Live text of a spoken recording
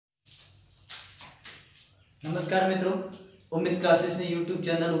नमस्कार मित्रों, उम्मीद क्लासेस ने यूट्यूब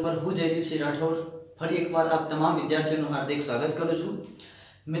चैनल पर हूँ जयदीप राठौर फरी एक बार आप तमाम विद्यार्थीओं हार्दिक स्वागत करूँ छूं।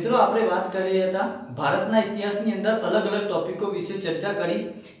 मित्रों, आपणे बात कर रह्या हता भारतना इतिहासनी अंदर अलग अलग टॉपिको विषे चर्चा करी,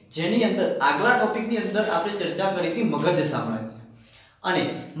 जेनी अंदर आगला टॉपिकनी अंदर आपणे चर्चा करी थी मगध साम्राज्य अने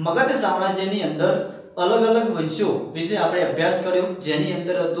मगध साम्राज्यनी अंदर अलग अलग वंशो विषे आपणे अभ्यास कर्यो, जेनी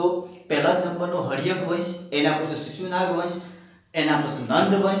अंदर हतो पहला नंबरनो हर्यक वंश, एना पछी शिशुनाग वंश, एना पछी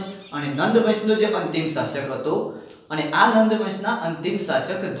नंद वंश अने नंद वंशनो जे अंतिम शासक हतो अने आ नंद वंशना अंतिम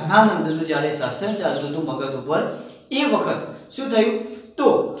शासक धनानंदनु ज्यारे शासन चालतुं हतुं मगध उपर ए वखत शुं थयुं तो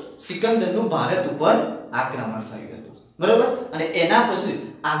सिकंदरनुं भारत उपर आक्रमण थयुं हतुं, बराबर। अने एना पछी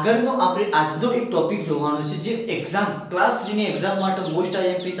આગળનો આપણે આજનો એક ટોપિક જોવાનો છે જે એક્ઝામ ક્લાસ 3 ની એક્ઝામ માટે મોસ્ટ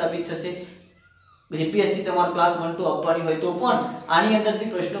આઈએમપી સાબિત થશે। જીપીએસસી તમારો ક્લાસ 1 2 આપવાની હોય તો પણ આની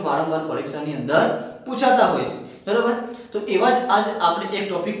અંદરથી પ્રશ્નો વારંવાર પરીક્ષાની અંદર પૂછાતા હોય છે, બરાબર। तो एवा ज आज आपणे एक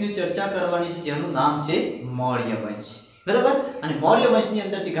टॉपिक ની चर्चा करवानी छे जेनुं नाम छे मौर्य वंश, बराबर। अने मौर्य वंशनी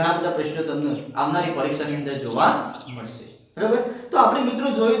अंदरथी घणा बधा प्रश्नो तमने आवनारी परीक्षानी अंदर जोवा मळशे, बराबर। तो आपणे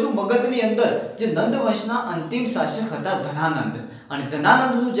मित्रों जोयुं तो मगधनी अंदर जे नंद वंशना अंतिम शासक हता धनानंद अने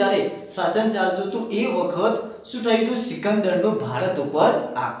धनानंदनुं ज्यारे शासन चालतुं हतुं ए वखत शुं थयुं हतुं सिकंदरनुं भारत उपर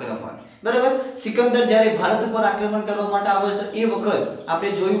आक्रमण, बराबर। सिकंदर ज्यारे भारत पर आक्रमण करवा माटे आवे छे ए वखत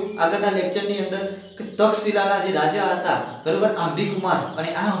आपणे जोयुं आगळना लेक्चरनी अंदर तक्षशिलाना जे राजा हता, बराबर, आंबीकुमार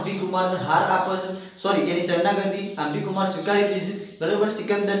अने आ आंबीकुमारने हार आपे छे, सॉरी एनी शरणागति आंबीकुमार स्वीकारी लीधी छे, बराबर।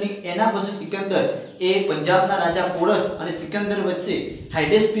 सिकंदरनी एना पछी सिकंदर ए पंजाबना राजा पोरस अने सिकंदर वच्चे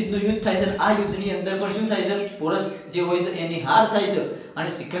हाइडेस्पीडनुं युद्ध थाय छे। आ युद्धनी अंदर पण शुं थाय छे पोरस जे होय छे एनी हार थाय छे अने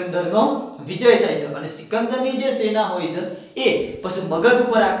सिकंदरनो विजय थाय छे अने सिकंदरनी जे सेना होय छे ए पछी मगध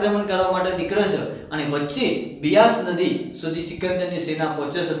उपर आक्रमण करवा माटे निकळे छे अने वच्चे बियास नदी सुधी सिकंदरनी सेना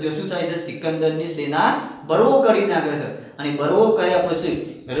पहोंचे छे तो शुं थाय छे सिकंदरनी सेना बरવો કરી નાખે છે અને બરવો કર્યા પછી,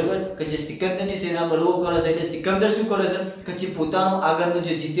 બરાબર, કે જે સિકંદરની સેના બરવો કરે છે એટલે સિકંદર શું કરે છે કે જે પોતાનો આગળનો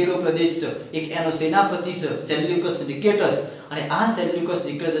જે જીતેલો પ્રદેશ છે એક એનો સેનાપતિ છે સેલ્યુકસ નિકેટસ અને આ સેલ્યુકસ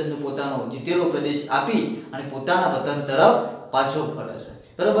નિકેટસને પોતાનો જીતેલો પ્રદેશ આપી અને પોતાના વતન તરફ પાછો ફરે છે,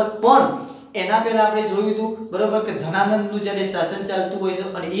 બરાબર। પણ એના પહેલા આપણે જોયું હતું, બરાબર, કે ધનાનંદનું જ્યારે શાસન ચાલતું હોય છે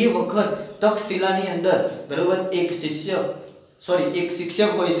અને એ વખત તક્ષશિલાની અંદર, બરાબર, એક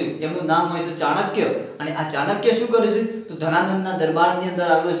शिक्षक होय छे एमनुं नाम होय छे चाणक्य अने आ चाणक्य शुं करे छे तो धनानंदना दरबारनी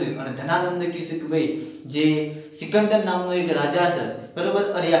अंदर आवे छे अने धनानंद कहे छे के भाई जे सिकंदर नामनो एक राजा छे, बराबर,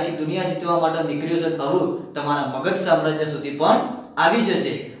 अरे आखी दुनिया जीतवा माटे निकळ्यो छे, હવે તમારા મગધ સામ્રાજ્ય સુધી પણ આવી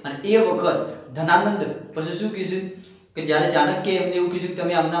જશે। અને એ વખત ધનાનંદ પછી શું કહેશે કે જ્યારે ચાણક્ય એમને એવું કીધું કે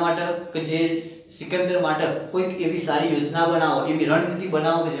તમે આમના માટે કે જે સિકંદર માટે કોઈક એવી સારી યોજના બનાવો, એવી રણનીતિ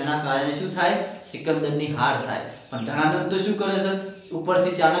બનાવો કે જેના કારણે શું થાય સિકંદરની હાર થાય। પણ ધનાનંદ તો શું કરે છે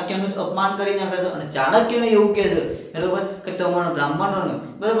ઉપરથી ચાણક્યનું અપમાન કરી નાખે છે અને ચાણક્યને એવું કહે છે, બરાબર, કે તમારા બ્રાહ્મણોને,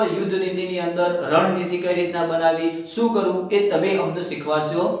 બરાબર, યુદ્ધ નીતિની અંદર રણનીતિ કઈ રીતના બનાવી શું કરવું એ તમે અમને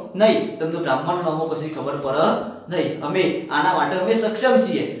શીખવાડશો નહીં, તમને બ્રાહ્મણોમાં કશી ખબર પડે નહીં, અમે આના માટે અમે સક્ષમ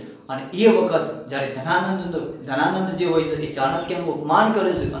છીએ। અને એ વખત જ્યારે ધનાનંદ જે હોય છે એ ચાણક્યનું અપમાન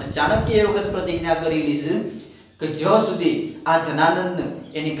કરે છે અને ચાણક્ય એ વખત પ્રતિજ્ઞા કરેલી છે કે જ્યાં સુધી આ ધનાનંદ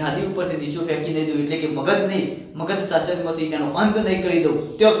એની ગાદી ઉપરથી નીચો ફેંકી નહીં દઉં, એટલે કે મગધ શાસનમાંથી એનો અંત નહીં કરી દઉં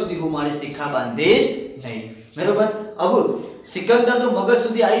ત્યાં સુધી હું મારી શિખા બાંધીશ નહીં, બરાબર। હવે સિકંદર તો મગધ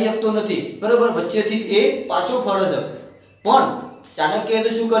સુધી આવી શકતો નથી, બરાબર, વચ્ચેથી એ પાછો ફરે છે, પણ ચાણક્યએ તો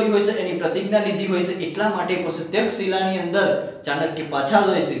શું કર્યું હોય છે એની પ્રતિજ્ઞા લીધી હોય છે, એટલા માટે પછી તક્ષશિલાની અંદર ચાણક્ય પાછા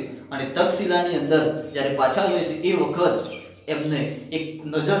જાય છે અને તક્ષશિલાની અંદર જ્યારે પાછા જાય છે એ વખત એમને એક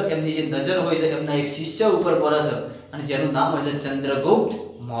નજર, એમની જે નજર હોય છે એમના એક શિષ્ય ઉપર પડે છે અને જેનું નામ હોય છે ચંદ્રગુપ્ત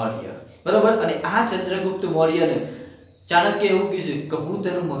મૌર્ય, બરાબર। અને આ ચંદ્રગુપ્ત મૌર્યને ચાણક્ય એવું કીધું કે હું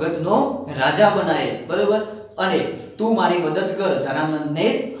તેનો મગધનો રાજા બનાવે, બરાબર, અને તું મારી મદદ કર ધનાનંદને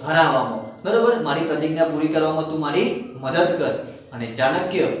હરાવવામાં, બરાબર, મારી પ્રતિજ્ઞા પૂરી કરવામાં તું મારી મદદ કર। અને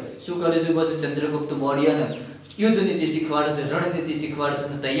ચાણક્ય શું કરે છે બસ ચંદ્રગુપ્ત મૌર્યને યુદ્ધ નીતિ શીખવાડે છે, રણનીતિ શીખવાડે છે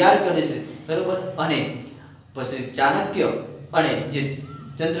અને તૈયાર કરે છે, બરાબર। અને પછી ચાણક્ય અને જે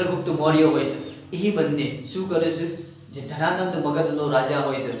ચંદ્રગુપ્ત મૌર્ય હોય છે એ બંને શું કરે છે જે ધનાનંદ મગધનો રાજા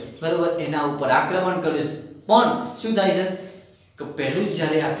હોય છે, બરાબર, એના ઉપર આક્રમણ કરે છે। પણ શું થાય છે કે પહેલું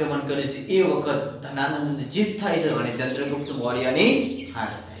જ્યારે આક્રમણ કરે છે એ વખત ધનાનંદની જીત થાય છે અને ચંદ્રગુપ્ત મૌર્યની હાર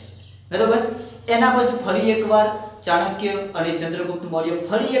થાય છે, બરાબર। એના પછી ફરી એકવાર ચાણક્ય અને ચંદ્રગુપ્ત મૌર્ય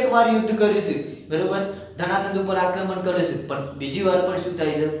ફરી એકવાર યુદ્ધ કરે છે, બરાબર, ધનાનંદ ઉપર આક્રમણ કરે છે, પણ બીજી વાર પણ શું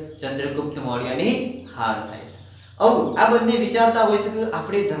થાય છે ચંદ્રગુપ્ત મૌર્યની હાર થાય છે। હવે આ બંને વિચારતા હોય છે કે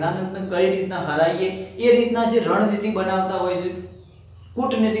આપણે ધનાનંદને કઈ રીતના હરાવીએ, એ રીતના જે રણનીતિ બનાવતા હોય છે,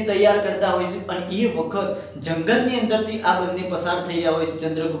 કૂટનીતિ તૈયાર કરતા હોય છે અને એ વખત જંગલની અંદરથી આ બંને પસાર થઈ રહ્યા હોય છે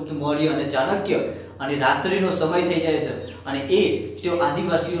ચંદ્રગુપ્ત મૌર્ય અને ચાણક્ય અને રાત્રિનો સમય થઈ જાય છે અને એ त्यो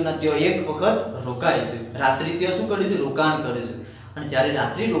આદિવાસીઓના त्यो એક વખત રોકાય છે, રાત્રિ ત્યાં શું કરે છે, રોકાણ કરે છે। અને જ્યારે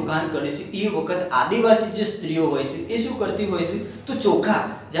રાત્રિ રોકાણ કરે છે એ વખત આદિવાસી જે સ્ત્રીઓ હોય છે એ શું કરતી હોય છે, તો ચોખા,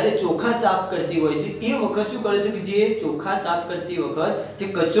 જ્યારે ચોખા સાફ કરતી હોય છે એ વખત શું કરે છે કે જે ચોખા સાફ કરતી વખત જે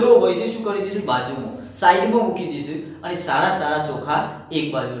કચરો હોય છે શું કરી દે છે, બાજુમાં સાઈડમાં મૂકી દે છે અને સારા સારા ચોખા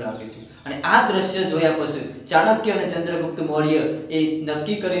એક બાજુ રાખે છે। અને આ દ્રશ્ય જોયા પછી ચાણક્ય અને ચંદ્રગુપ્ત મૌર્ય એ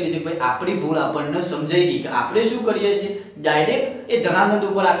નક્કી કરી લે છે કે ભાઈ આપણી ભૂલ આપણને સમજાઈ ગઈ કે આપણે શું કરીએ છીએ, ડાયરેક્ટ એ ધનાનંદ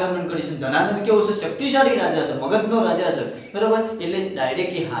ઉપર આક્રમણ કરીશું। ધનાનંદ કેવો છે, શક્તિશાળી રાજા છે, મગધનો રાજા છે, બરાબર, એટલે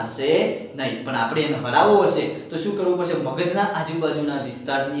ડાયરેક્ટ એ હારશે નહીં, પણ આપણે એને હરાવવો હશે તો શું કરવું પડશે, મગધના આજુબાજુના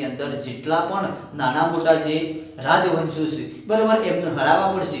વિસ્તારની અંદર જેટલા પણ નાના મોટા જે રાજવંશો છે, બરાબર, એમને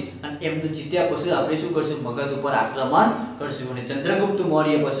હરાવવા પડશે અને એમને જીત્યા પછી આપણે શું કરશું, મગધ ઉપર આક્રમણ કરશું। અને ચંદ્રગુપ્ત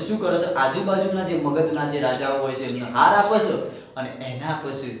મૌર્ય પછી શું કરે છે, આજુબાજુના જે મગધના જે રાજાઓ હોય છે એમને હાર આપે છે અને એના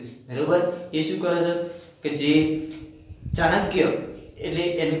પછી બરાબર એ શું કરે છે કે જે ચાણક્ય એટલે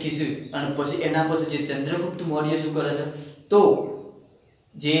એને કીધું અને પછી એના પછી જે ચંદ્રગુપ્ત મૌર્ય શું કરે છે, તો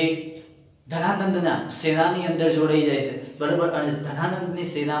જે ધનાનંદના સેનાની અંદર જોડાઈ જાય છે, બરાબર, અને ધનાનંદની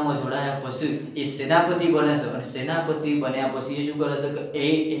સેનામાં જોડાયા પછી એ સેનાપતિ બને છે અને સેનાપતિ બન્યા પછી એ શું કરે છે કે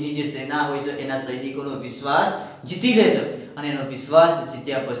એની જે સેના હોય છે એના સૈનિકોનો વિશ્વાસ જીતી લે છે અને એનો વિશ્વાસ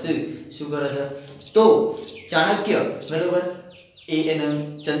જીત્યા પછી શું કરે છે, તો ચાણક્ય, બરાબર, એને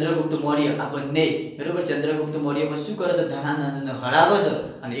ચંદ્રગુપ્ત મૌર્ય આ બંને, બરાબર, ચંદ્રગુપ્ત મૌર્ય પછી શું કરે છે, ધનાનંદને હરાવે છે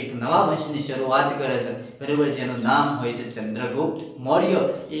અને એક નવા વંશની શરૂઆત કરે છે, બરાબર, જેનું નામ હોય છે ચંદ્રગુપ્ત મૌર્ય।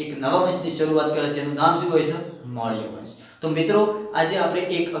 એક નવા વંશની શરૂઆત કરે છે જેનું નામ શું હોય છે, મૌર્ય વંશ। તો મિત્રો આજે આપણે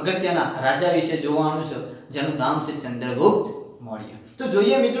એક અગત્યના રાજા વિશે જોવાનું છે જેનું નામ છે ચંદ્રગુપ્ત મૌર્ય। તો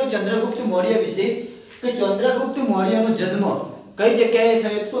જોઈએ મિત્રો ચંદ્રગુપ્ત મૌર્ય વિશે કે ચંદ્રગુપ્ત મૌર્યનો જન્મ કઈ જગ્યાએ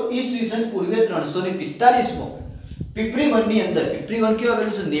થયો, તો ઈસવીસન પૂર્વે 345માં પીપળીવનની અંદર, પીપળીવન કેવું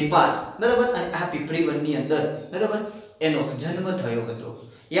આવેલું છે, નેપાળ, બરાબર, અને આ પીપળીવનની અંદર, બરાબર, એનો જન્મ થયો હતો।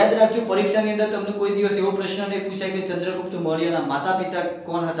 યાદ રાખજો પરીક્ષાની અંદર તમને કોઈ દિવસ એવો પ્રશ્ન નહીં પૂછાય કે ચંદ્રગુપ્ત મૌર્યના માતા પિતા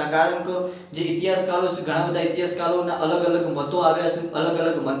કોણ હતા, કારણ કે જે ઇતિહાસકારો છે ઘણા બધા ઇતિહાસકારોના અલગ અલગ મતો આવ્યા છે, અલગ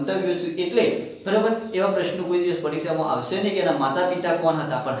અલગ મંતવ્યો છે, એટલે બરાબર એવા પ્રશ્નો કોઈ દિવસ પરીક્ષામાં આવશે નહીં કે એના માતા પિતા કોણ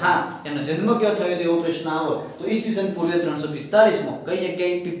હતા, પણ હા એનો જન્મ ક્યાં થયો તો એવો પ્રશ્ન આવો તો ઈસવીસન પૂર્વે 345માં કઈ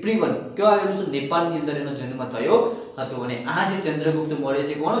જગ્યાએ, પીપળીવન કેવું આવેલું છે, નેપાળની અંદર એનો જન્મ થયો હતો। અને આ જે ચંદ્રગુપ્ત મૌર્ય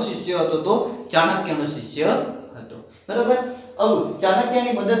છે કોનો શિષ્ય હતો, તો ચાણક્યનો શિષ્ય હતો, બરાબર। अब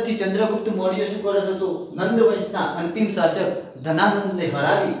ચાણક્યની મદદથી ચંદ્રગુપ્ત મૌર્ય શું કરે છે, તો નંદ વંશના અંતિમ શાસક ધનાનંદને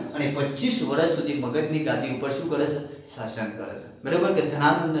હરાવી અને 25 વર્ષ સુધી મગધની ગાદી ઉપર શું કરે છે, શાસન કરે છે, બરાબર, કે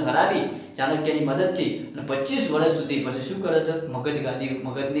ધનાનંદને હરાવી ચાણક્યની મદદથી અને 25 વર્ષ સુધી પછી શું કરે છે,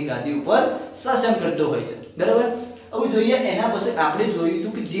 મગધની ગાદી ઉપર શાસન કરતો હોય છે, બરાબર। હવે જોઈએ એના પછી આપણે જોયું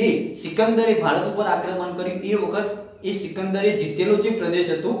હતું કે જે સિકંદરે ભારત ઉપર આક્રમણ કર્યું એ વખત એ સિકંદરે જીતેલો જે પ્રદેશ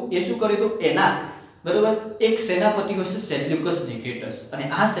હતો એ શું કર્યું, તો એના, બરાબર, એક સેનાપતિ હોય છે સેલ્યુકસ નિકેટસ અને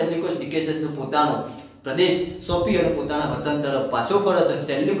આ સેલ્યુકસ નિકેટસનો પોતાનો પ્રદેશ સોંપી અને પોતાના વતન તરફ પાછો ફરે છે।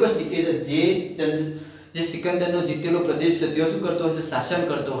 સેલ્યુકસ નિકેટસ જે સિકંદરનો જીતેલો પ્રદેશ છે તે શું કરતો હોય છે, શાસન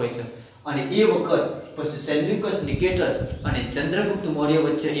કરતો હોય છે અને એ વખત પછી સેલ્યુકસ નિકેટસ અને ચંદ્રગુપ્ત મૌર્ય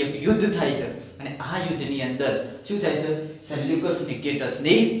વચ્ચે એક યુદ્ધ થાય છે અને આ યુદ્ધની અંદર શું થાય છે, સેલ્યુકસ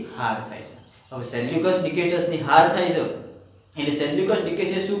નિકેટસની હાર થાય છે। હવે સેલ્યુકસ નિકેટસની હાર થાય છે એટલે સેલ્યુકસ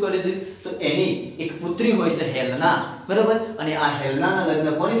નિકેટસે શું કરે છે, તો એની એક પુત્રી હોય છે હેલના, બરાબર, અને આ હેલનાના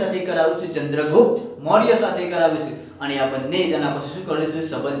લગ્ન કોની સાથે કરાવ્યું છે, ચંદ્રગુપ્ત મૌર્ય સાથે કરાવ્યું છે અને આ બંને જણા પછી શું કરે છે,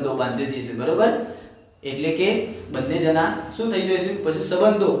 સંબંધો બાંધી દે છે, બરાબર, એટલે કે બંને જણા શું થઈ જાય છે, પછી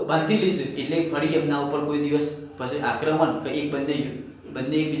સંબંધો બાંધી લેશે એટલે ફરી એમના ઉપર કોઈ દિવસ પછી આક્રમણ કે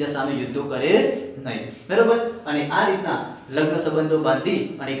બંને એકબીજા સામે યુદ્ધો કરે નહીં, બરાબર, અને આ રીતના લગ્ન સંબંધો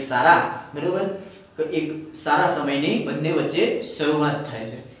બાંધી અને એક સારા સમયની બંને વચ્ચે શરૂઆત થાય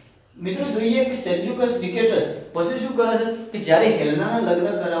છે। મિત્રો જોઈએ કે સેલ્યુકસ નિકેટસ પછી શું કરે છે કે જ્યારે હેલનાના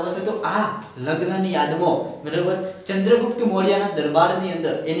લગ્ન કરાવે છે તો આ લગ્નની યાદમાં, બરાબર, ચંદ્રગુપ્ત મૌર્યના દરબારની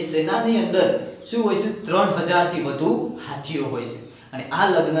અંદર એની સેનાની અંદર શું હોય છે, 3000 થી વધુ હાથીઓ હોય છે અને આ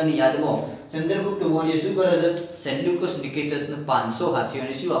લગ્નની યાદમાં ચંદ્રગુપ્ત મૌર્ય શું કરે છે, સેલ્યુકસ નિકેટસને 500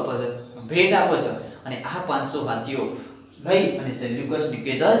 હાથીઓની શું આપે છે, ભેટ આપે છે અને આ 500 હાથીઓ લઈ અને સેલ્યુકસ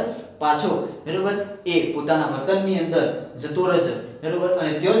નિકેટસ પાછો, બરાબર, એ પોતાના વતનની અંદર જતો રહે છે, બરાબર,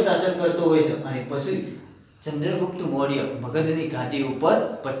 અને તેઓ શાસન કરતો હોય છે અને પછી ચંદ્રગુપ્ત મૌર્ય મગધની ગાદી ઉપર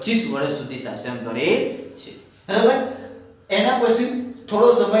 25 વર્ષ સુધી શાસન કરે છે, બરાબર। એના પછી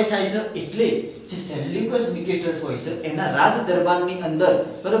થોડો સમય થાય છે એટલે જે સેલ્યુકસ નિકેટસ હોય છે એના રાજ દરબારની અંદર,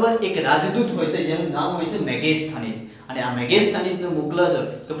 બરાબર, એક રાજદૂત હોય છે જેનું નામ હોય છે મેગેસ્થાનિજ અને આ મેગેસ્થાનિજને મોકલે છે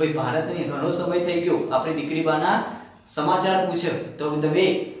કે ભાઈ ભારતની ઘણો સમય થઈ ગયો, આપણી દીકરીબાના સમાચાર પૂછે તો તમે,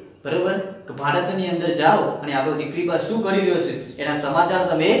 બરાબર, કે ભારતની અંદર જાઓ અને આપણો દીકરીબા શું કરી રહ્યો છે એના સમાચાર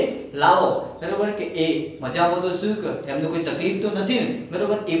તમે લાવો, બરાબર કે એ મજામાં તો શું કે એમને કોઈ તકલીફ તો નથી ને,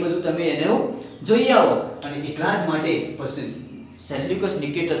 બરાબર એ બધું તમે એને જોઈ આવો. અને એટલા જ માટે પછી સેલ્યુકસ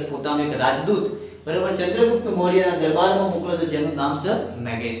નિકેટસ પોતાનો એક રાજદૂત, બરાબર, ચંદ્રગુપ્ત મૌર્યના દરબારમાં મોકલે છે જેનું નામ છે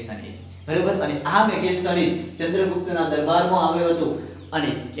મેગેસ્થનીસ, બરાબર. અને આ મેગેસ્થનીસ ચંદ્રગુપ્તના દરબારમાં આવ્યો હતો અને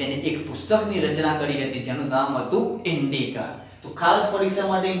એને એક પુસ્તકની રચના કરી હતી જેનું નામ હતું ઇન્ડિકા. તો ખાસ પરીક્ષા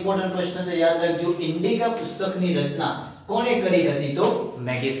માટે ઇમ્પોર્ટન્ટ પ્રશ્ન છે, યાદ રાખજો. ઇન્ડિકા પુસ્તકની રચના કોણે કરી હતી? તો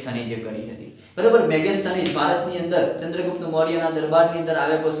મેગેસ્થનીસે કરી હતી, બરાબર. મેગેસ્થનીસ ભારતની અંદર ચંદ્રગુપ્ત મૌર્યના દરબારની અંદર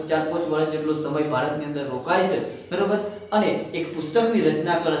આવ્યા પછી 4-5 વર્ષ જેટલો સમય ભારતની અંદર રોકાય છે, બરાબર. અને એક પુસ્તકની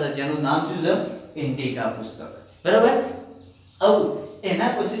રચના કરે છે જેનું નામ શું છે? ઇન્ડિકા પુસ્તક, બરાબર. હવે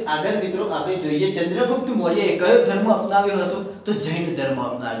એના પછી આગળ મિત્રો આપણે જોઈએ ચંદ્રગુપ્ત મૌર્યએ કયો ધર્મ અપનાવ્યો હતો? તો જૈન ધર્મ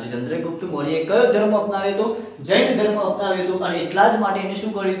અપનાવ્યો. ચંદ્રગુપ્ત મૌર્યએ કયો ધર્મ અપનાવ્યો હતો? જૈન ધર્મ અપનાવ્યો હતો. અને એટલા જ માટે એને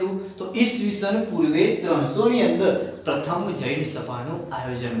શું કર્યું હતું? તો ઈસવીસન પૂર્વે 300 ની અંદર પ્રથમ જૈન સભાનું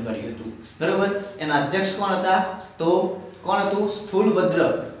આયોજન કર્યું હતું, બરાબર. એના અધ્યક્ષ કોણ હતા? તો કોણ હતું? સ્થૂલભદ્ર,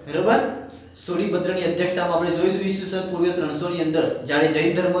 બરાબર. સ્થૂળીભદ્રની અધ્યક્ષતામાં આપણે જોયું હતું ઈસવીસન પૂર્વે 300 ની અંદર જ્યારે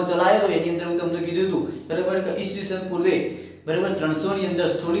જૈન ધર્મ ચલાયો તો એની અંદર હું તમને કીધું હતું, બરાબર, કે ઈસવીસન પૂર્વે, બરાબર, 300 ની અંદર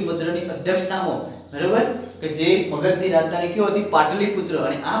સ્થૂળીભદ્રની અધ્યક્ષતામાં, બરાબર, કે જે મગધની રાજધાની કયો હતી? પાટલીપુત્ર.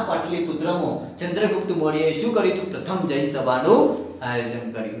 અને આ પાટલીપુત્રમાં ચંદ્રગુપ્ત મૌર્યએ શું કર્યું હતું? પ્રથમ જૈન સભાનું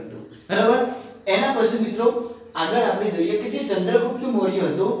આયોજન કર્યું હતું, બરાબર. એના પછી મિત્રો આગળ આપણે જોઈએ કે જે ચંદ્રગુપ્ત મૌર્ય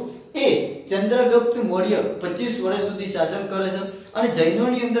હતો એ ચંદ્રગુપ્ત મૌર્ય 25 વર્ષ સુધી શાસન કરે છે. અને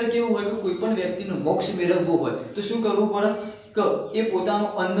જૈનોની અંદર કેવું હોય કે કોઈ પણ વ્યક્તિનો મોક્ષ મેળવવો હોય તો શું કરવું પડે? કે એ પોતાનો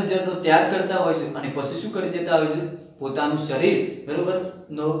અન્ન જળનો ત્યાગ કરતા હોય છે અને પછી શું કરી દેતા હોય છે? પોતાનું શરીર, બરાબર,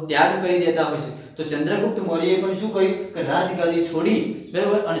 નો ત્યાગ કરી દેતા હોય છે. તો ચંદ્રગુપ્ત મૌર્યએ પણ શું કહ્યું કે રાજગાદી છોડી,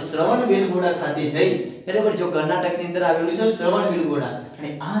 બરાબર, અને શ્રવણબેલગોળા ખાતે જઈ, બરાબર, જો કર્ણાટકની અંદર આવેલું છે શ્રવણબેલગોળા, અને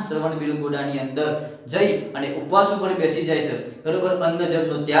આ શ્રવણબેલગોળાની અંદર જઈ અને ઉપવાસ ઉપર બેસી જાય છે, બરાબર, અન્ન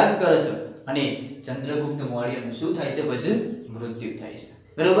જળનો ત્યાગ કરે છે. અને ચંદ્રગુપ્ત મૌર્યનું શું થાય છે? પછી મૃત્યુ થાય છે,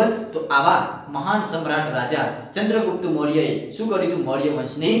 બરાબર. તો આવા મહાન સમ્રાટ રાજા ચંદ્રગુપ્ત મૌર્યએ શું કર્યું હતું? મૌર્ય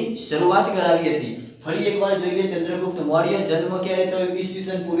વંશની શરૂઆત કરાવી હતી. ફરી એકવાર જોઈએ ચંદ્રગુપ્ત મૌર્ય જન્મ ક્યારે થયો?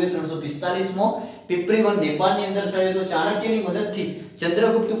 ઈસવીસન પૂર્વે 345 માં પીપળીવન નેપાળની અંદર થયો હતો. ચાણક્યની મદદથી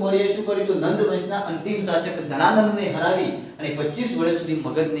ચંદ્રગુપ્ત મૌર્યએ શું કર્યું? તો નંદ વંશના અંતિમ શાસક ધનાનંદને હરાવી અને 25 વર્ષ સુધી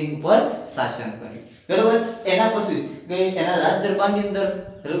મગધની ઉપર શાસન કર્યું, બરાબર. એના પછી એના રાજ દરબારની અંદર,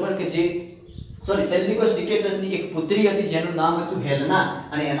 બરાબર, કે જે સેલ્યુકસ નિકેટસની એક પુત્રી હતી જેનું નામ હતું હેલના,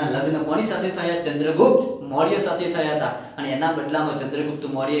 અને એના લગ્ન કોની સાથે થયા? ચંદ્રગુપ્ત મૌર્ય સાથે થયા હતા. અને એના બદલામાં ચંદ્રગુપ્ત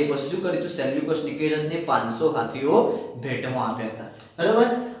મૌર્યએ પછી શું કર્યું હતું? સેલ્યુકસ નિકેટસને 500 હાથીઓ ભેટમાં આપ્યા હતા, બરાબર.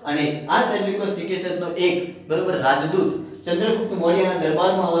 અને આ સેલ્યુકસ નિકેટસનો એક, બરાબર, રાજદૂત ચંદ્રગુપ્ત મૌર્યના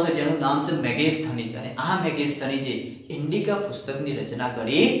દરબારમાં આવે છે જેનું નામ છે મેગેસ્થનીસ. અને આ મેગેસ્થનીસે ઇન્ડિકા પુસ્તકની રચના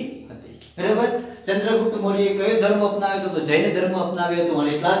કરી હતી, બરાબર. ચંદ્રગુપ્ત મૌર્યએ કયો ધર્મ અપનાવ્યો હતો? તો જૈન ધર્મ અપનાવ્યો હતો. અને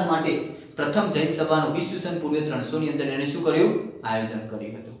એટલા જ માટે પ્રથમ જૈન સભાનું ઈસવીસન પૂર્વે 300 ની અંદર એને શું કર્યું? આયોજન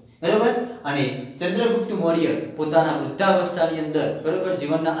કર્યું હતું, બરાબર. અને ચંદ્રગુપ્ત મૌર્ય પોતાના વૃદ્ધાવસ્થાની અંદર, બરાબર,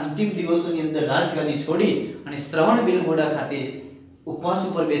 જીવનના અંતિમ દિવસોની અંદર રાજગાદી છોડી અને શ્રવણબેલગોળા ખાતે ઉપવાસ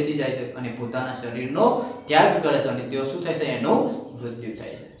ઉપર બેસી જાય છે અને પોતાના શરીરનો ત્યાગ કરે છે. અને તેઓ શું થાય છે? એનો મૃત્યુ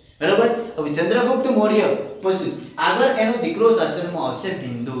થાય છે, બરાબર. હવે ચંદ્રગુપ્ત મૌર્ય પછી આગળ એનો દીકરો શાસનમાં આવશે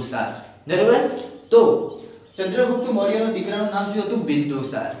બિંદુસાર, બરાબર. તો ચંદ્રગુપ્ત મૌર્યનો દીકરાનું નામ શું હતું?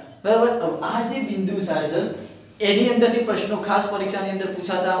 બિંદુસાર, બરાબર. આ જે બિંદુસાર છે એની અંદરથી પ્રશ્નો ખાસ પરીક્ષાની અંદર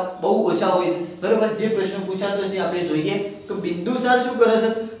પૂછાતા બહુ ઓછા હોય છે, બરાબર. જે પ્રશ્નો પૂછાતો છે આપણે જોઈએ તો બિંદુસાર શું કરે છે?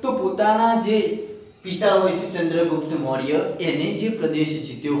 તો પોતાના જે પિતા હોય છે ચંદ્રગુપ્ત મૌર્ય એને જે પ્રદેશ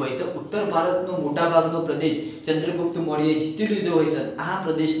જીત્યો હોય છે, ઉત્તર ભારતનો મોટા ભાગનો પ્રદેશ ચંદ્રગુપ્ત મૌર્યએ જીતી લીધો હોય છે. આ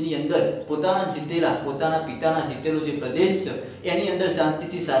પ્રદેશની અંદર પોતાના પિતાના જીતેલો જે પ્રદેશ છે એની અંદર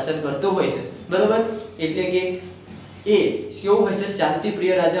શાંતિથી શાસન કરતો હોય છે, બરાબર. એટલે કે એ કેવું હોય છે?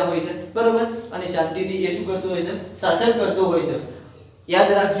 શાંતિપ્રિય રાજા હોય છે, બરાબર. અને શાંતિથી એ શું કરતો હોય છે? શાસન કરતો હોય છે. યાદ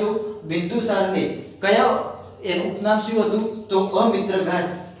રાખજો બિંદુસારને કયા એનું ઉપનામ શું હતું? તો અમિત્રઘાત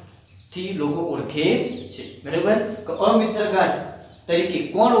થી લોકો ઓળખે છે, બરાબર. કે અમિત્રઘાત તરીકે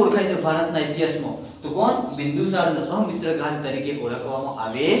કોણ ઓળખાય છે ભારતના ઇતિહાસમાં? તો કોણ? બિંદુસારને અમિત્રઘાત તરીકે ઓળખવામાં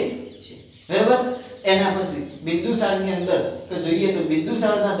આવે છે, બરાબર. એના પછી બિંદુસારની અંદર તો જોઈએ તો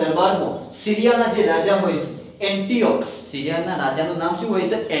બિંદુસારના દરબારમાં સિરિયાના જે રાજા હોય છે એન્ટિયોક્સ, સિરિયાના રાજાનું નામ શું હોય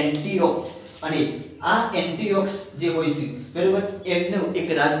છે? એન્ટિયોક્સ. અને આ એન્ટિયોક્સ જે હોય છે, બરાબર, એમનો એક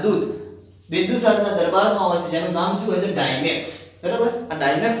રાજદૂત બિંદુસારના દરબારમાં આવે છે જેનું નામ શું હોય છે? ડાયમેક્સ, બરાબર. આ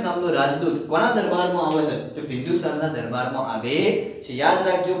ડાયમેક્સ નામનો રાજદૂત કોના દરબારમાં આવે છે? તો બિંદુસારના દરબારમાં આવે છે. યાદ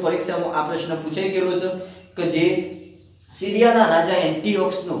રાખજો પરીક્ષામાં આ પ્રશ્ન પૂછાઈ ગયેલો છે કે જે સિરિયાના રાજા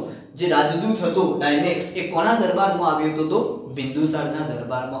એન્ટિયોક્સનો જે રાજદૂત હતો ડાયમેક્સ એ કોના દરબારમાં આવ્યો હતો? તો બિંદુસારના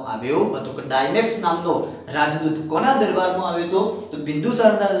દરબારમાં આવ્યો હતો. કે ડાયમેક્સ નામનો રાજદૂત કોના દરબારમાં આવ્યો હતો? તો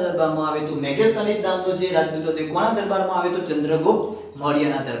બિંદુસારના દરબારમાં આવ્યો હતો. મેગેસ્થાનિક નામનો જે રાજદૂત હતો એ કોના દરબારમાં આવ્યો હતો? ચંદ્રગુપ્ત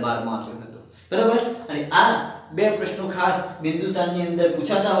મૌર્યના દરબારમાં આવ્યો હતો. બરાબર. અને આ બે પ્રશ્નો ખાસ બિંદુસારની અંદર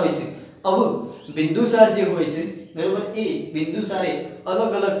પૂછાતા હોય છે. હવે બિંદુસાર જે હોય છે બરાબર એ બિંદુસારે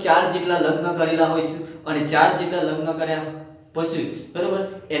અલગ અલગ 4 જેટલા લગ્ન કરેલા હોય છે અને 4 જેટલા લગ્ન કર્યા પછી બરાબર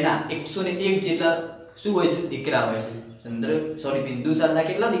એના 101 જેટલા શું હોય છે? દીકરા હોય છે. બિંદુસારના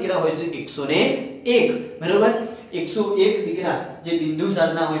કેટલા દીકરા હોય છે? 101. બરાબર. 101 દીકરા જે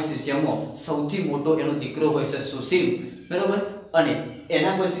બિંદુસારના હોય છે જેમાં સૌથી મોટો એનો દીકરો હોય છે સુશીલ. બરાબર. અને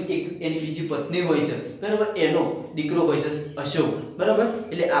એના પછી એક એની બીજી પત્ની હોય છે બરાબર એનો દીકરો હોય છે અશોક. બરાબર.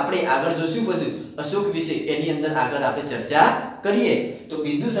 એટલે આપણે આગળ જોશું પછી અશોક વિશે એની અંદર આગળ આપણે ચર્ચા કરીએ. તો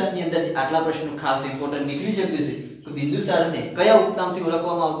બિંદુસારની અંદર આટલા પ્રશ્નો ખાસ ઇમ્પોર્ટન્ટ નીકળી શકે છે. તો બિંદુસારને કયા ઉપનામથી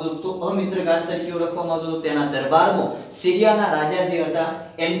ઓળખવામાં આવતો હતો? તો અમિત્રઘાત તરીકે ઓળખવામાં આવતો હતો. તેના દરબારમાં સિરિયાના રાજા જે હતા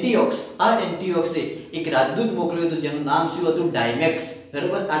એન્ટિયોક્સ, આ એન્ટિયોક્સે એક રાજદૂત મોકલ્યો હતો જેનું નામ શું હતું? ડાયમેક્સ.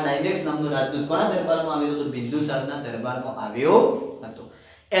 બરાબર. આ ડાયમેક્સ નામનો રાજદૂત કોના દરબારમાં આવ્યો હતો? બિંદુસારના દરબારમાં આવ્યો હતો.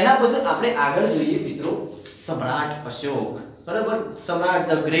 એના પછી આપણે આગળ જોઈએ મિત્રો સમ્રાટ અશોક. બરાબર. સમ્રાટ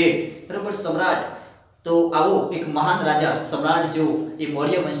ધ ગ્રેટ. બરાબર. સમ્રાટ તો આવો એક મહાન રાજા સમ્રાટ જેવો એ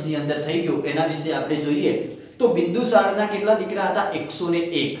મૌર્ય વંશની અંદર થઈ ગયો એના વિશે આપણે જોઈએ. તો બિંદુસારના કેટલા દીકરા હતા?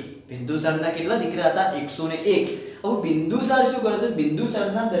 101. બિંદુસારના કેટલા દીકરા હતા? 101. હવે બિંદુસાર શું કરે છે?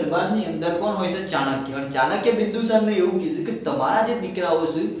 બિંદુસારના દરબારની અંદર કોણ હોય છે? ચાણક્ય. અને ચાણક્ય બિંદુસારને એવું કીધું કે તમારા જે દીકરાઓ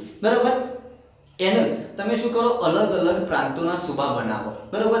છે બરાબર એને તમે શું કરો? અલગ અલગ પ્રાંતોના સુબા બનાવો.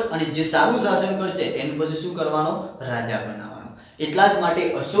 બરાબર. અને જે સારું શાસન કરશે એનું પછી શું કરવાનો? રાજા બનાવવાનો. એટલા જ માટે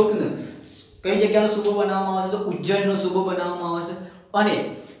અશોકને કઈ જગ્યાનો સુબો બનાવવામાં આવે છે? તો ઉજ્જૈનનો સુબો બનાવવામાં આવે છે. અને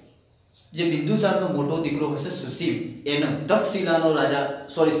જે બિંદુસારનો મોટો દીકરો હશે સુશીલ એને તક્ષશિલાનો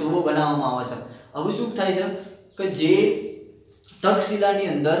સુબો બનાવવામાં આવે છે. હવે શું થાય છે કે જે તક્ષશિલાની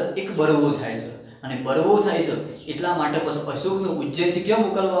અંદર એક બળવો થાય છે અને બળવો થાય છે એટલા માટે પછી અશોકને ઉજ્જૈનથી ક્યાં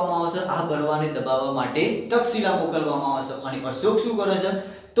મોકલવામાં આવે છે? આ બળવાને દબાવવા માટે તક્ષશિલા મોકલવામાં આવે છે. અને અશોક શું કરે છે?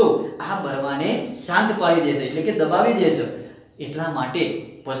 તો આ બળવાને શાંત પાડી દે છે એટલે કે દબાવી દે છે. એટલા માટે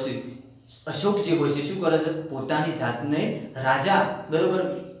પછી અશોક જે હોય છે શું કરે છે? પોતાની જાતને રાજા બરાબર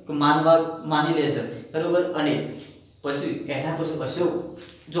માની લે છે. બરાબર. અને પછી એના પછી અશોક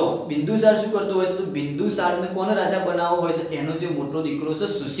જો બિંદુસાર શું કરતો હોય છે? તો બિંદુસારને કોને રાજા બનાવવો હોય છે? એનો જે મોટો દીકરો છે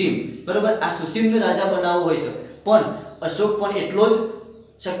સુશીલ. બરાબર. આ સુશીલને રાજા બનાવવો હોય છે. પણ અશોક પણ એટલો જ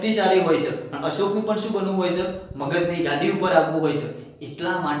શક્તિશાળી હોય છે. અને અશોકનું પણ શું બનવું હોય છે? મગજની ગાદી ઉપર આવવું હોય છે.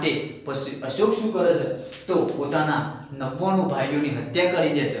 એટલા માટે પછી અશોક શું કરે છે? તો પોતાના 99 ભાઈઓની હત્યા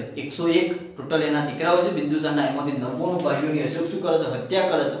કરી દે છે. 101 ટોટલ એના દીકરાઓ છે બિંદુસારના, એમાંથી 99 ભાઈઓની અશોક શું કરે છે? હત્યા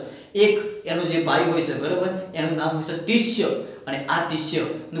કરે છે. એક એનો જે ભાઈ હોય છે બરાબર એનું નામ હોય છે તિષ્ય. અને આ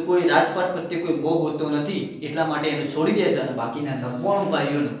તિષ્યનું કોઈ રાજપાટ પ્રત્યે કોઈ મોહ હોતો નથી એટલા માટે એને છોડી દે છે. અને બાકીના 99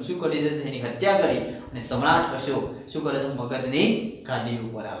 ભાઈઓને શું કરી દે છે? એની હત્યા કરી અને સમ્રાટ અશોક શું કરે છે? મગજની ગાદી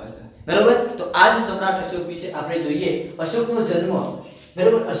ઉપર આવે છે. બરાબર. તો આ જ સમ્રાટ અશોક વિશે આપણે જોઈએ. અશોકનો જન્મ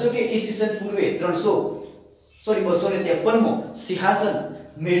બરાબર અશોકે ઈસવીસન પૂર્વે 253 સિંહાસન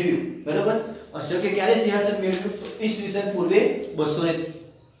મેળવ્યું. બરાબર. અશોકે ક્યારે સિંહાસન મેળવ્યું? તો ઈસવીસન પૂર્વે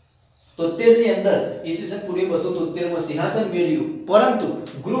 273 ની અંદર ઈસવીસન પૂર્વે 273 માં સિંહાસન મેળવ્યું. પરંતુ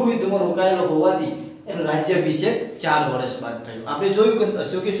ગૃહ યુદ્ધમાં રોકાયેલો હોવાથી એનો રાજ્યાભિષેક 4 વર્ષ બાદ થયો. આપણે જોયું કે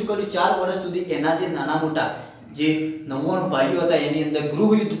અશોકે શું કર્યું? 4 વર્ષ સુધી એના જે નાના મોટા જે 99 ભાઈઓ હતા એની અંદર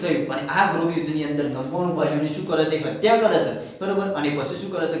ગૃહ યુદ્ધ થયું. અને આ ગૃહ યુદ્ધની અંદર 99 ભાઈઓની શું કરે છે? હત્યા કરે છે. બરાબર. અને પછી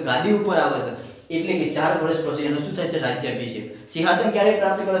શું કરે છે? ગાદી ઉપર આવે છે. એટલે કે 4 વર્ષ પછી એનો શું થાય છે? રાજ્યાભિષેક. સિંહાસન ક્યારે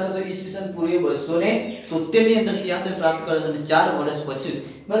પ્રાપ્ત કરે છે? તો ઈસવીસન પૂર્વે 273 ની અંદર સિંહાસન પ્રાપ્ત કરે છે. અને 4 વર્ષ પછી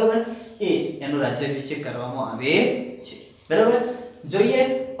બરાબર એનો રાજ્યાભિષેક કરવામાં આવે છે. બરાબર. જોઈએ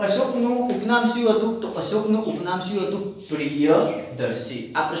અશોકનું ઉપનામ શું હતું? તો અશોકનું ઉપનામ શું હતું? પ્રિયદર્શી.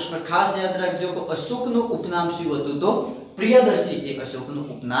 આ પ્રશ્ન ખાસ યાદ રાખજો કે અશોકનું ઉપનામ શું હતું? તો પ્રિયદર્શી એ અશોકનું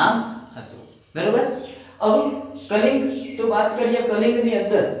ઉપનામ હતું. બરાબર. હવે કલિંગ તો વાત કરીએ. કલિંગની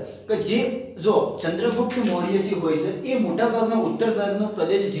અંદર કે જે જો ચંદ્રગુપ્ત મૌર્ય જે હોય છે એ મોટા ભાગનો ઉત્તર ભાગનો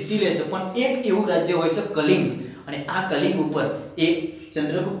પ્રદેશ જીતી લે છે. પણ એક એવું રાજ્ય હોય છે કલિંગ. અને આ કલિંગ ઉપર એક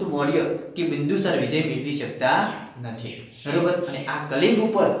ચંદ્રગુપ્ત મૌર્ય કે બિંદુસાર વિજય મેળવી શકતા નથી. બરાબર. અને આ કલિંગ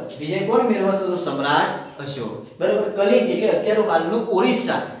ઉપર વિજય કોણ મેળવશે? તો સમ્રાટ અશોક. બરાબર. કલિંગ એટલે અત્યારે હાલનું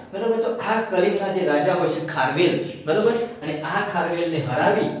ઓરિસ્સા. બરાબર. તો આ કલિંગના જે રાજા હોય છે ખારવેલ. બરાબર. અને આ ખારવેલને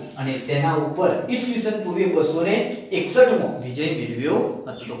હરાવી અને તેના ઉપર ઈસવીસન પૂર્વે 261 માં વિજય મેળવ્યો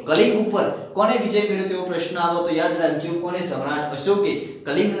હતો. તો કલિંગ ઉપર કોને વિજય મેળવ્યો તેવો પ્રશ્ન આવો તો યાદ રાખજો. કોને? સમ્રાટ અશોકે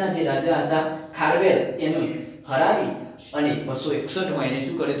કલિંગના જે રાજા હતા ખારવેલ એનું હરાવી અને 261 માં એને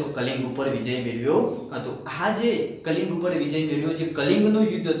શું કર્યું તો કલિંગ ઉપર વિજય મેળવ્યો હતો। આ જે કલિંગ ઉપર વિજય મેળવ્યો, જે કલિંગનું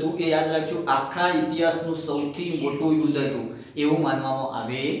યુદ્ધ હતું એ યાદ રાખજો આખા ઇતિહાસનું સૌથી મોટું યુદ્ધ હતું એવું માનવામાં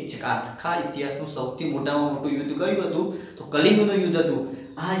આવે છે। આખા ઇતિહાસનું સૌથી મોટામાં મોટું યુદ્ધ કયું હતું તો કલિંગનું યુદ્ધ હતું।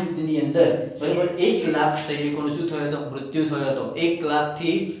 આ યુદ્ધની અંદર બરાબર 1 લાખ સૈનિકોનું શું થયું હતું મૃત્યુ થયો હતો।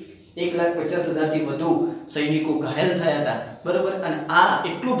 1,50,000 થી વધુ સૈનિકો ઘાયલ થયા હતા બરાબર। અને આ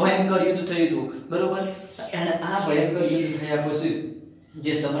એટલું ભયંકર યુદ્ધ થયું હતું બરાબર। અને આ ભયંકર યુદ્ધ થયા પછી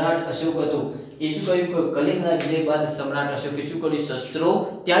જે સમ્રાટ અશોક હતો એ શું કહ્યું કે કલિંગના વિજય બાદ સમ્રાટ અશોકે શું કર્યું શસ્ત્રો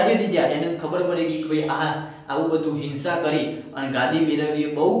ત્યાજી દીધા। એને ખબર પડી કે ભાઈ આવું બધું હિંસા કરી અને ગાદી મેળવવી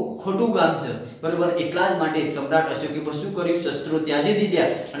એ બહુ ખોટું કામ છે બરાબર। એટલા જ માટે સમ્રાટ અશોકે શું કર્યું શસ્ત્રો ત્યાજી દીધા।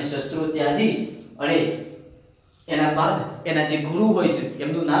 અને શસ્ત્રો ત્યાજી અને એના બાદ એના જે ગુરુ હોય છે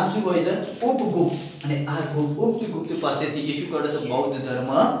એમનું નામ શું હોય છે ઉપગુપ્ત। અને આ ઉપગુપ્ત પાસેથી એ શું કરે છે બૌદ્ધ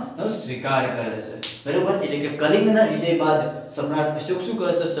ધર્મનો સ્વીકાર કરે છે બરાબર। એટલે કે કલિંગના વિજય બાદ સમ્રાટ અશોક શું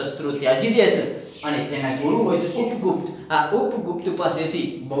કરે છે શસ્ત્રો ત્યાજી દે છે અને એના ગુરુ હોય છે ઉપગુપ્ત। આ ઉપગુપ્ત પાસેથી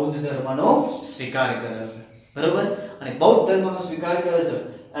બૌદ્ધ ધર્મનો સ્વીકાર કરે છે બરાબર। અને બૌદ્ધ ધર્મનો સ્વીકાર કરે છે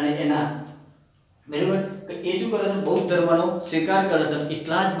અને એના બરાબર કે એ શું કરે છે બૌદ્ધ ધર્મનો સ્વીકાર કરે છે।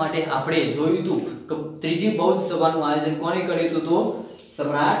 એટલા જ માટે આપણે જોયું હતું કે ત્રીજી બૌદ્ધ સભાનું આયોજન કોણે કર્યું હતું તો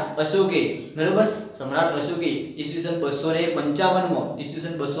સમ્રાટ અશોકે બરાબર। સમ્રાટ અશોકે ઈસવીસન 255 માં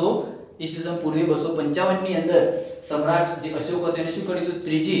ઈસવીસન પૂર્વે 255 ની અંદર સમ્રાટ જે અશોક હતો એને શું કર્યું હતું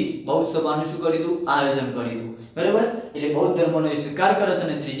ત્રીજી બૌદ્ધ સભાનું શું કર્યું હતું આયોજન કર્યું હતું બરાબર। એટલે બૌદ્ધ ધર્મનો સ્વીકાર કરે છે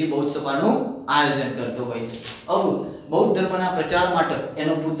અને ત્રીજી બૌદ્ધ સભાનું આયોજન કરતો હોય છે। હવે બૌદ્ધ ધર્મના પ્રચાર માટે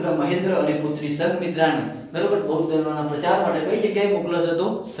એનો પુત્ર મહેન્દ્ર અને પુત્રી સંઘમિત્રાને બરાબર બૌદ્ધ ધર્મના પ્રચાર માટે કઈ જગ્યાએ મોકલ્યો હતો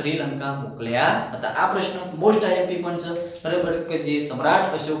શ્રીલંકા મોકલ્યા હતા। આ પ્રશ્ન મોસ્ટ આઈએમપી પણ છે બરાબર કે જે સમ્રાટ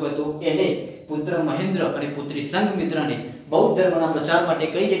અશોક હતો એને પુત્ર મહેન્દ્ર અને પુત્રી સંઘમિત્રાને બૌદ્ધ ધર્મના પ્રચાર માટે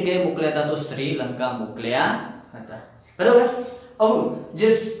કઈ જગ્યાએ મોકલ્યા હતા તો શ્રીલંકા મોકલ્યા હતા બરાબર। હવે જે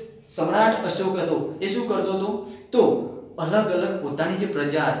સમ્રાટ અશોક હતો એ શું કરતો હતો તો અલગ અલગ પોતાની જે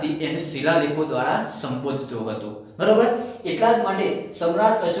પ્રજા હતી એને શિલાલેખો દ્વારા સંબોધતો હતો બરાબર। એટલા જ માટે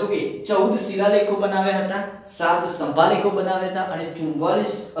સમ્રાટ અશોકે 14 શિલાલેખો બનાવ્યા હતા, 7 સ્તંભાલેખો બનાવ્યા હતા અને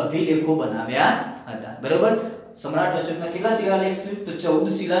 44 અભિલેખો બનાવ્યા હતા બરાબર। સમ્રાટ અશોકના કેટલા શિલાલેખ છે તો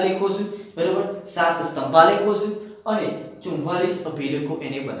 14 શિલાલેખો છે બરાબર, 7 સ્તંભાલેખો છે અને 44 અભિલેખો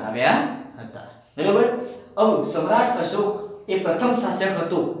એને બનાવ્યા હતા બરાબર। હવે સમ્રાટ અશોક એ પ્રથમ શાસક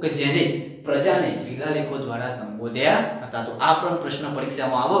હતો કે જેને પ્રજાને શિલાલેખો દ્વારા સંબોધ્યા હતા। તો આ પણ પ્રશ્ન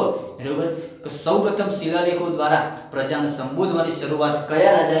પરીક્ષામાં આવો બરાબર કે સૌપ્રથમ શિલાલેખો દ્વારા પ્રજાને સંબોધવાની શરૂઆત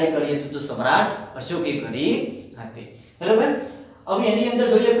કયા રાજાએ કરી હતી તો સમ્રાટ અશોકે કરી હતી બરાબર। હવે એની અંદર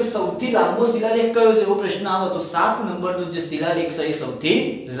જોઈએ કે સૌથી લાંબો શિલાલેખ કયો છે એવો પ્રશ્ન આવે તો 7 નંબરનો જે શિલાલેખ છે એ સૌથી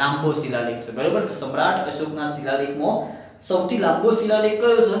લાંબો શિલાલેખ છે બરાબર કે સમ્રાટ અશોકના શિલાલેખમાં સૌથી લાંબો શિલાલેખ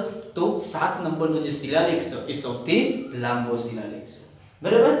કયો છે તો 7 નંબરનો જે શિલાલેખ છે એ સૌથી લાંબો શિલાલેખ છે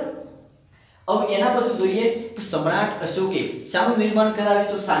બરાબર। હવે એના પછી જોઈએ કે સમ્રાટ અશોકે શાનું નિર્માણ કરાવ્યું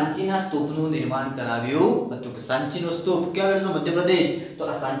તો સાંચીના સ્તૂપનું નિર્માણ કરાવ્યું હતું કે સાંચીનો સ્તૂપ ક્યાં આવેલો છે મધ્યપ્રદેશ તો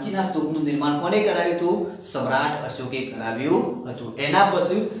આ સાંચીના સ્તૂપનું નિર્માણ કોણે કરાવ્યું હતું સમ્રાટ અશોકે કરાવ્યું હતું। એના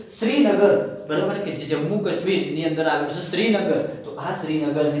પછી શ્રીનગર બરાબર કે જે જમ્મુ કાશ્મીર ની અંદર આવેલું છે શ્રીનગર તો આ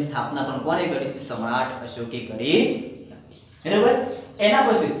શ્રીનગરની સ્થાપના પણ કોણે કરી હતી સમ્રાટ અશોકે કરી બરાબર। એના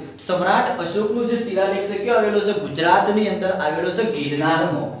પછી સમ્રાટ અશોકનો જે શિલાલેખ છે ક્યાં આવેલો છે ગુજરાતની અંદર આવેલો છે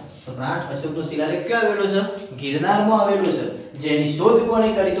ગિરનારમાં। સમ્રાટ અશોકનો શિલાલેખ ક્યાં આવેલો છે ગિરનારમાં આવેલો છે જેની શોધ કોણે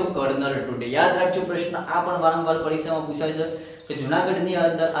કરી તો કર્નલ ટુડે। યાદ રાખજો પ્રશ્ન આ પણ વારંવાર પરીક્ષામાં પૂછાય છે કે જૂનાગઢની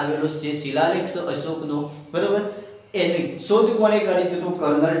અંદર આવેલો જે શિલાલેખ છે અશોકનો બરાબર એની શોધ કોણે કરી તો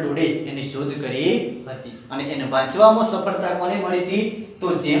કર્નલ ટુડે એની શોધ કરી હતી અને એને વાંચવામાં સફળતા કોને મળી હતી તો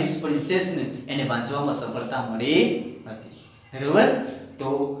જેમ્સ પ્રિન્સેસને એને વાંચવામાં સફળતા મળી હતી બરાબર। તો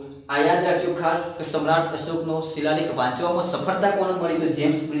આ યાદ રાખજો ખાસ કે સમ્રાટ અશોકનો શિલાલેખ વાંચવામાં સફળતા કોને મળી તો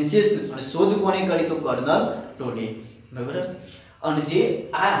જેમ્સ પ્રિન્સેસ અને શોધ કોણે કરી તો કર્નલ ટુડે બરાબર। અને જે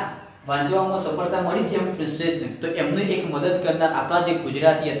આ વાંચવામાં સફળતા મળી જેમ્સ પ્રિન્સેસને તો એમને એક મદદ કરનાર આપણા જે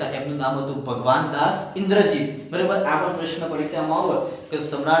ગુજરાતી હતા એમનું નામ હતું ભગવાનદાસ ઇન્દ્રજીત બરાબર। આ પણ પ્રશ્ન પરીક્ષામાં આવે કે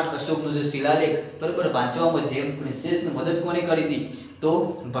સમ્રાટ અશોકનો જે શિલાલેખ બરાબર વાંચવામાં જેમ્સ પ્રિન્સેસને મદદ કોણે કરી હતી તો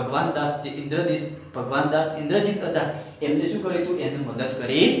ભગવાનદાસ ઇન્દ્રજીત હતા એમને શું કર્યું હતું એને મદદ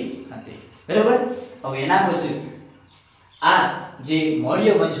કરી હતી બરાબર। હવે એના પછી આ જે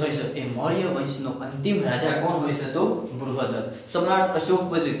મૌર્ય વંશ હોય છે એ મૌર્ય વંશનો અંતિમ રાજા કોણ હોય છે તો બૃહદ। સમ્રાટ અશોક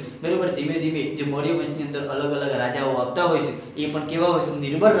પછી બરાબર ધીમે ધીમે જે મૌર્ય વંશની અંદર અલગ અલગ રાજાઓ આવતા હોય છે એ પણ કેવા હોય છે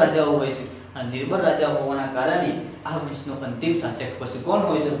નિર્ભર રાજાઓ હોય છે અને નિર્ભર રાજા હોવાના કારણે આ વંશનો અંતિમ શાસક પછી કોણ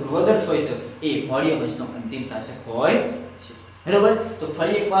હોય છે બૃહદ હોય છે એ મૌર્ય વંશનો અંતિમ શાસક હોય છે બરાબર। તો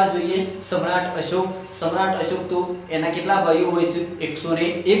ફરી એકવાર જોઈએ સમ્રાટ અશોક તો એના કેટલા ભાઈઓ હોય છે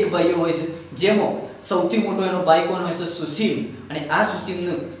 101 ભાઈઓ હોય છે જેમાં સૌથી મોટો એનો ભાઈ કોણ હોય છે? સુસીમ. અને આ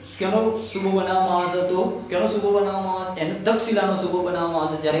સુસીમનું કેનો સૂબો બનાવવામાં આવે છે? તો કેનો સૂબો બનાવવામાં આવે છે? એનો તક્ષશિલાનો સૂબો બનાવવામાં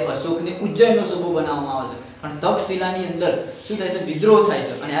આવે છે. જ્યારે અશોકને ઉજ્જૈનનો સૂબો બનાવવામાં આવે છે. પણ તક્ષશિલાની અંદર શું થાય છે? વિદ્રોહ થાય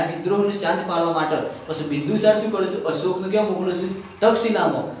છે. અને આ વિદ્રોહને શાંત પાડવા માટે પછી બિંદુસાર શું કરે છે? અશોકને ક્યાં મોકલે છે?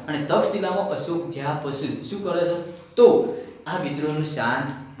 તક્ષશિલામાં. અને તક્ષશિલામાં અશોક જ્યાં પછી શું કરે છે? તો આ વિદ્રોહને શાંત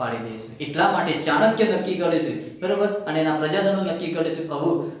પાડી દે છે. એટલા માટે ચાણક્ય નક્કી કરે છે, બરાબર, અને એના પ્રજાજનો નક્કી કરે છે કે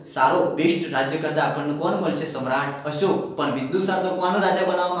સારો બેસ્ટ રાજ્ય કરતા આપણને કોણ મળશે? સમ્રાટ અશોક. પણ બિંદુસાર તો કોનો રાજા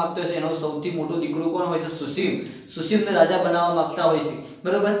બનાવવા માંગતો છે? એનો સૌથી મોટો દીકરો કોણ હોય છે? સુસીમ. સુસીમને રાજા બનાવવા માંગતા હોય છે,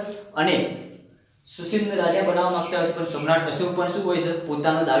 બરાબર. અને સુસીમને રાજા બનાવવા માંગતા હોય છે, પણ સમ્રાટ અશોક પણ શું હોય છે?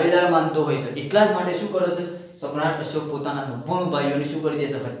 પોતાનો દાવેદાર માનતો હોય છે. એટલા જ માટે શું કરે છે? સમ્રાટ અશોક પોતાના 99 ભાઈઓની શું કરી દે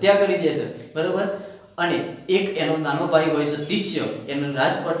છે? હત્યા કરી દે છે, બરાબર. અને એક એનો નાનો ભાઈ હોય છે તિષ્ય, એનો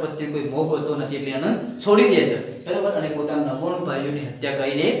રાજપાટ પ્રત્યે કોઈ મોહ હોતો નથી એટલે એને છોડી દે છે, બરાબર. અને પોતાના 99 ભાઈઓની હત્યા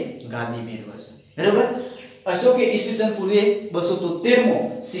કરીને ગાદી મેળવે છે, બરાબર. અશોકે ઈસવીસન પૂર્વે 273માં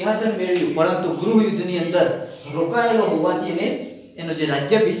સિંહાસન મેળવ્યું, પરંતુ ગૃહ યુદ્ધની અંદર રોકાયેલો હોવાથી એનો જે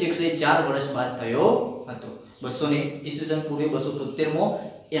રાજ્યાભિષેક છે 4 વર્ષ બાદ થયો હતો. ઈસવીસન પૂર્વે 273માં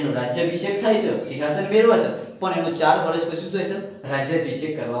એનો રાજ્યાભિષેક થાય છે, સિંહાસન મેળવે છે, પણ એનો 4 વર્ષ પછી શું થાય છે?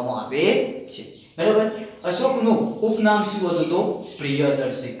 રાજ્યાભિષેક કરવામાં આવે છે, બરાબર. અશોકનું ઉપનામ શું હતું? તો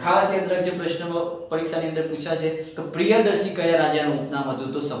પ્રિયદર્શી. ખાસ યાદ રાખજો, પ્રશ્ન પરીક્ષાની અંદર પૂછ્યા છે કે પ્રિયદર્શી કયા રાજાનું ઉપનામ હતું?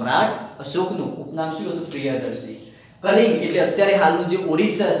 તો સમ્રાટ અશોકનું ઉપનામ શું હતું? પ્રિયદર્શી. કલિંગ એટલે અત્યારે હાલનું જે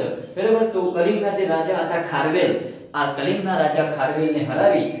ઓડિશા છે, બરાબર. તો કલિંગના જે રાજા હતા ખારવેલ, આ કલિંગના રાજા ખારવેલને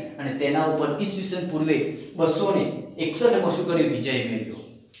હરાવી અને તેના ઉપર ઈસવીસન પૂર્વે 261માં શું કર્યું? વિજય મેળવ્યો,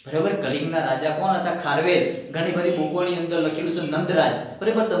 બરાબર. કલિંગના રાજા કોણ હતા? ખારવેલ. ઘણી બધી બુકોની અંદર લખેલું છે નંદરાજ,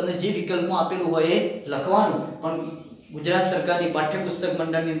 બરાબર. તમને જે વિકલ્પમાં આપેલું હોય એ લખવાનું, પણ ગુજરાત સરકારની પાઠ્યપુસ્તક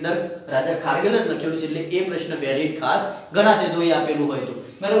મંડળની અંદર રાજા ખારવેલ જ લખેલું છે એટલે એ પ્રશ્ન વેલિડ ખાસ ગણાશે જો એ આપેલું હોય તો,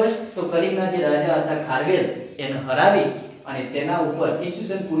 બરાબર. તો કલિંગના જે રાજા હતા ખારવેલ એને હરાવી અને તેના ઉપર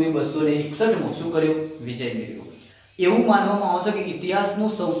ઈસવીસન પૂર્વે 261માં શું કર્યું? વિજય મેળવ્યો. એવું માનવામાં આવે છે કે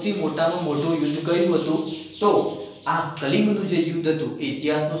ઇતિહાસનું સૌથી મોટામાં મોટું યુદ્ધ કયું હતું? તો આ કલિંગનું જે યુદ્ધ હતું એ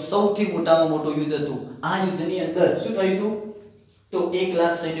ઇતિહાસનું સૌથી મોટામાં મોટું યુદ્ધ હતું. આ યુદ્ધની અંદર શું થયું હતું? તો 1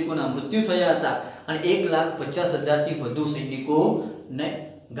 લાખ સૈનિકોના મૃત્યુ થયા હતા અને 1,50,000 થી વધુ સૈનિકોને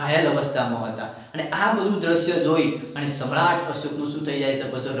ઘાયલ અવસ્થામાં હતા. અને આ બધું દ્રશ્ય જોઈ અને સમ્રાટ અશોકનું શું થઈ જાય છે?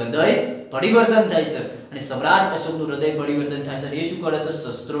 પછી હૃદય પરિવર્તન થાય છે. અને સમ્રાટ અશોકનું હૃદય પરિવર્તન થાય છે. એ શું કરે છે?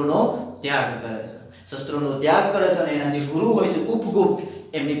 શસ્ત્રોનો ત્યાગ કરે છે. શસ્ત્રોનો ત્યાગ કરે છે અને એના જે ગુરુ હોય છે ઉપગુપ્ત,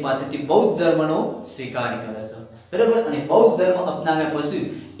 એમની પાસેથી બૌદ્ધ ધર્મનો સ્વીકાર કરે છે, બરાબર. અને બૌદ્ધ ધર્મ અપનાવ્યા પછી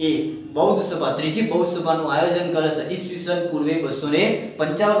એ બૌદ્ધ સભા, ત્રીજી બૌદ્ધ સભાનું આયોજન કરે છે. ઈસવીસન પૂર્વે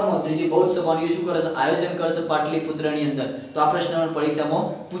 255માં ત્રીજી બૌદ્ધ સભાનું શું કરે છે? આયોજન કરે છે પાટલીપુત્રની અંદર. તો આ પ્રશ્ન પરીક્ષામાં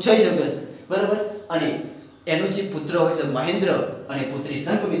પૂછાઈ શકે છે, બરાબર. અને એનો જે પુત્ર હોય છે મહેન્દ્ર અને પુત્રી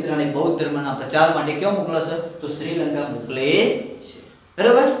સંઘમિત્રાને બૌદ્ધ ધર્મના પ્રચાર માટે ક્યાં મોકલે છે? તો શ્રીલંકા મોકલે છે,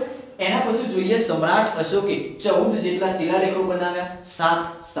 બરાબર. એના પછી જોઈએ સમ્રાટ અશોકે 14 જેટલા શિલાલેખો બનાવ્યા, 7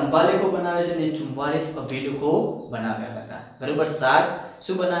 સ્તંભાલેખો બનાવ્યા છે અને 44 અભિલેખો બનાવ્યા હતા, બરાબર. 14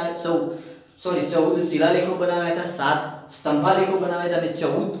 શિલાલેખો બનાવ્યા હતા, 7 સ્તંભાલેખો બનાવ્યા હતા અને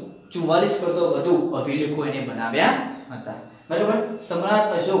 44 કરતો વધુ અભિલેખો એને બનાવ્યા હતા, બરાબર. સમ્રાટ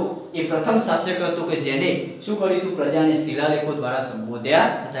અશોક એ પ્રથમ શાસક હતો કે જેને શું કર્યું હતું? પ્રજાને શિલાલેખો દ્વારા સંબોધ્યા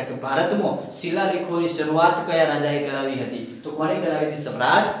હતા. કે ભારતમાં શિલાલેખોની શરૂઆત કયા રાજાએ કરાવી હતી? તો કોણે કરાવી હતી?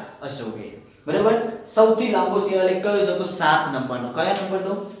 સમ્રાટ અશોકે, બરાબર. સૌથી લાંબો શિલાલેખ કયો છે? તો 7 નંબરનો. કયા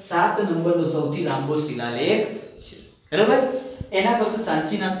નંબરનો? 7 નંબરનો સૌથી લાંબો શિલાલેખ છે, બરાબર. એના પછી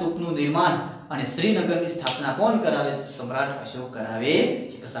સાંચીના સ્તૂપનું નિર્માણ અને શ્રીનગરની સ્થાપના કોણ કરાવે? સમ્રાટ અશોક કરાવે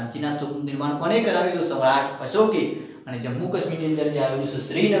છે. સાંચીના સ્તૂપનું નિર્માણ કોણે કરાવેલું? સમ્રાટ અશોકે. અને જમ્મુ કાશ્મીરની અંદર જે આવેલું છે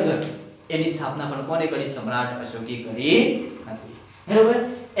શ્રીનગર, એની સ્થાપના પણ કોણે કરી? સમ્રાટ અશોકે કરી હતી, બરાબર.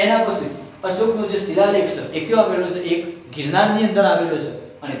 એના પછી અશોકનો જે શિલાલેખ છે એ કયો આવેલો છે? એક ગિરનારની અંદર આવેલો છે.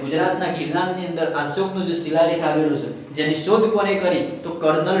 અને ગુજરાતના ગિરનારની અંદર અશોકનો જે શિલાલેખ આવેલો છે જેની શોધ કોણે કરી? તો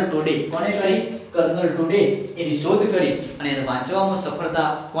કર્નલ ટોડે. કોણે કરી? કર્નલ ટોડે એની શોધ કરી અને એને વાંચવામાં સફળતા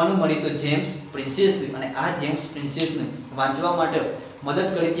કોને મળી? તો જેમ્સ પ્રિન્સેસ. અને આ જેમ્સ પ્રિન્સેસને વાંચવા માટે મદદ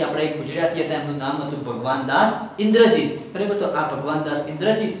કરી હતી આપણા એક ગુજરાતી હતા, એમનું નામ હતું ભગવાનદાસ ઇન્દ્રજીત, બરાબર. તો આ ભગવાનદાસ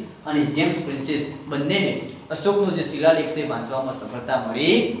ઇન્દ્રજીત અને જેમ્સ પ્રિન્સેસ બંનેને અશોકનો જે શિલાલેખ છે વાંચવામાં સફળતા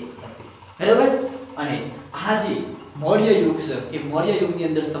મળી હતી, બરાબર. અને આ જે મૌર્ય યુગ છે એ મૌર્ય યુગની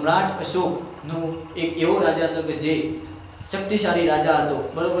અંદર સમ્રાટ અશોકનું એક એવો રાજા છે કે જે શક્તિશાળી રાજા હતો,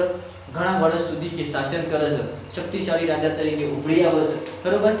 બરાબર. ઘણા વર્ષ સુધી એ શાસન કરે છે, શક્તિશાળી રાજા તરીકે ઉભરી આવે છે,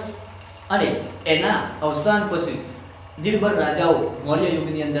 બરાબર. અને એના અવસાન પછી નિર્ભર રાજાઓ મૌર્ય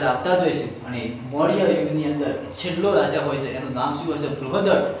યુગની અંદર આવતા જ હોય છે. અને મૌર્ય યુગની અંદર છેલ્લો રાજા હોય છે એનું નામ શું હોય છે?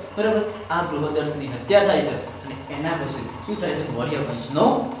 બૃહદર્થ, બરાબર. આ બૃહદર્થની હત્યા થાય છે અને એના પછી શું થાય છે? મૌર્ય વંશનો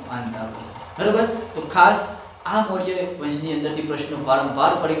અંત આવે છે. બરાબર। તો ખાસ આ મૌર્ય વંશની અંદરથી પ્રશ્નો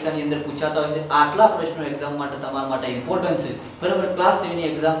વારંવાર પરીક્ષાની અંદર પૂછાતા હોય છે। આટલા પ્રશ્નો એક્ઝામ માટે તમારા માટે ઇમ્પોર્ટન્ટ છે, બરાબર। ક્લાસ 3 ની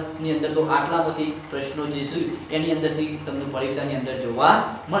એક્ઝામની અંદર તો આટલામાંથી પ્રશ્નો જે છે એની અંદરથી તમને પરીક્ષાની અંદર જોવા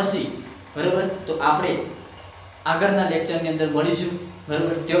મળશે, બરાબર। તો આપણે આગળના લેક્ચરની અંદર મળીશું,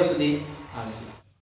 બરાબર। ત્યાં સુધી આવજો।